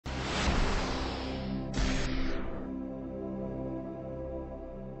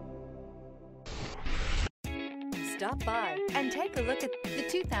Stop by and take a look at the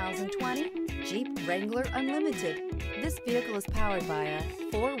 2020 Jeep Wrangler Unlimited. This vehicle is powered by a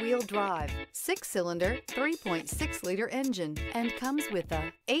 4-wheel drive, 6-cylinder, 3.6-liter engine and comes with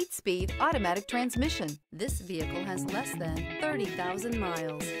a 8-speed automatic transmission. This vehicle has less than 30,000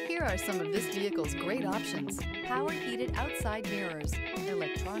 miles. Here are some of this vehicle's great options: power heated outside mirrors,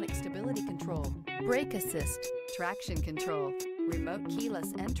 electronic stability control, brake assist, traction control, remote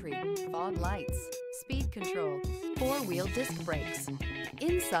keyless entry, fog lights, speed control, 4-wheel disc brakes.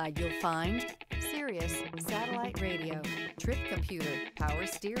 Inside you'll find Sirius Satellite Radio, trip computer, power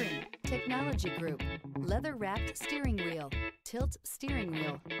steering, technology group, leather-wrapped steering wheel, tilt steering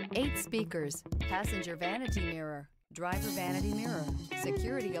wheel, 8 speakers, passenger vanity mirror, driver vanity mirror,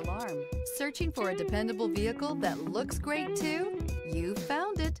 security alarm. Searching for a dependable vehicle that looks great too? You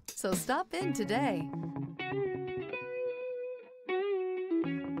found it, so stop in today.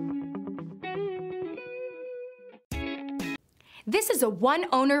 This is a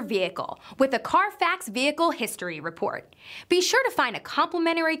one-owner vehicle with a Carfax Vehicle History Report. Be sure to find a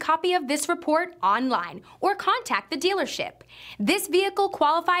complimentary copy of this report online or contact the dealership. This vehicle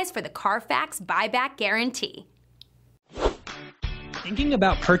qualifies for the Carfax Buyback Guarantee. Thinking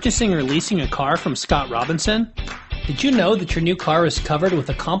about purchasing or leasing a car from Scott Robinson? Did you know that your new car is covered with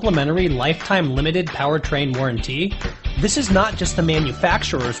a complimentary lifetime limited powertrain warranty? This is not just the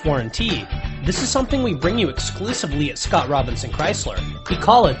manufacturer's warranty. This is something we bring you exclusively at Scott Robinson Chrysler. We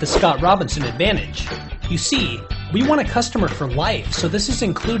call it the Scott Robinson Advantage. You see, we want a customer for life, so this is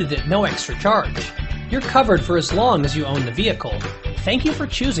included at no extra charge. You're covered for as long as you own the vehicle. Thank you for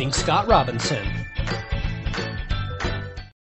choosing Scott Robinson.